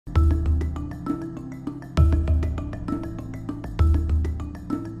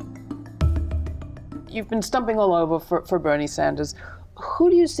you've been stumping all over for Bernie Sanders. Who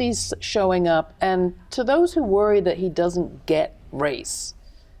do you see showing up? And to those who worry that he doesn't get race,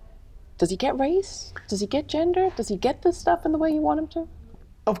 does he get race? Does he get gender? Does he get this stuff in the way you want him to?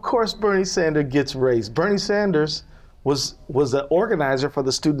 Of course, Bernie Sanders gets race. Bernie Sanders was the organizer for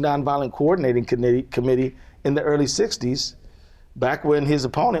the Student Nonviolent Coordinating Committee in the early 60s, back when his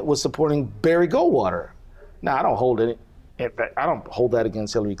opponent was supporting Barry Goldwater. Now, I don't hold that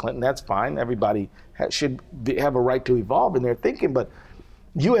against Hillary Clinton. That's fine. Everybody should have a right to evolve in their thinking. But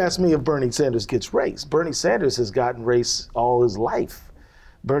you asked me if Bernie Sanders gets race. Bernie Sanders has gotten race all his life.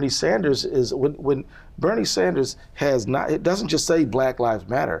 Bernie Sanders is, when Bernie Sanders has not, it doesn't just say Black Lives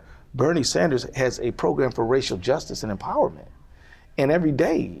Matter. Bernie Sanders has a program for racial justice and empowerment. And every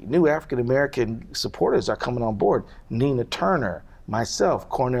day, new African-American supporters are coming on board. Nina Turner, myself,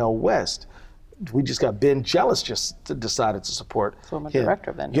 Cornel West. We just got Ben Jealous just decided to support former him.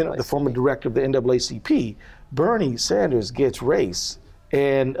 Director of the NAACP. You know, the former director of the NAACP. Bernie Sanders gets race.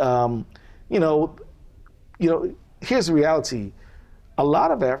 And, you know, here's the reality. A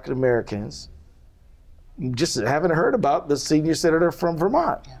lot of African-Americans just haven't heard about the senior senator from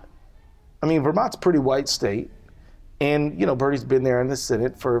Vermont. Yeah. I mean, Vermont's a pretty white state. And, you know, Bernie's been there in the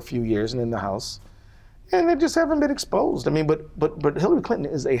Senate for a few years and in the House. And they just haven't been exposed. I mean, but Hillary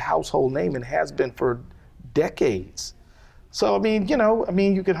Clinton is a household name and has been for decades. So, I mean,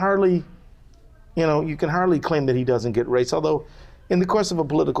 you can hardly claim that he doesn't get race. Although, in the course of a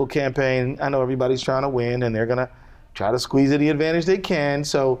political campaign, I know everybody's trying to win and they're going to try to squeeze any advantage they can.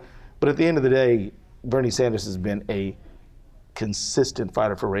 So, but at the end of the day, Bernie Sanders has been a consistent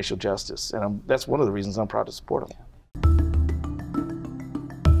fighter for racial justice. And that's one of the reasons I'm proud to support him. Yeah.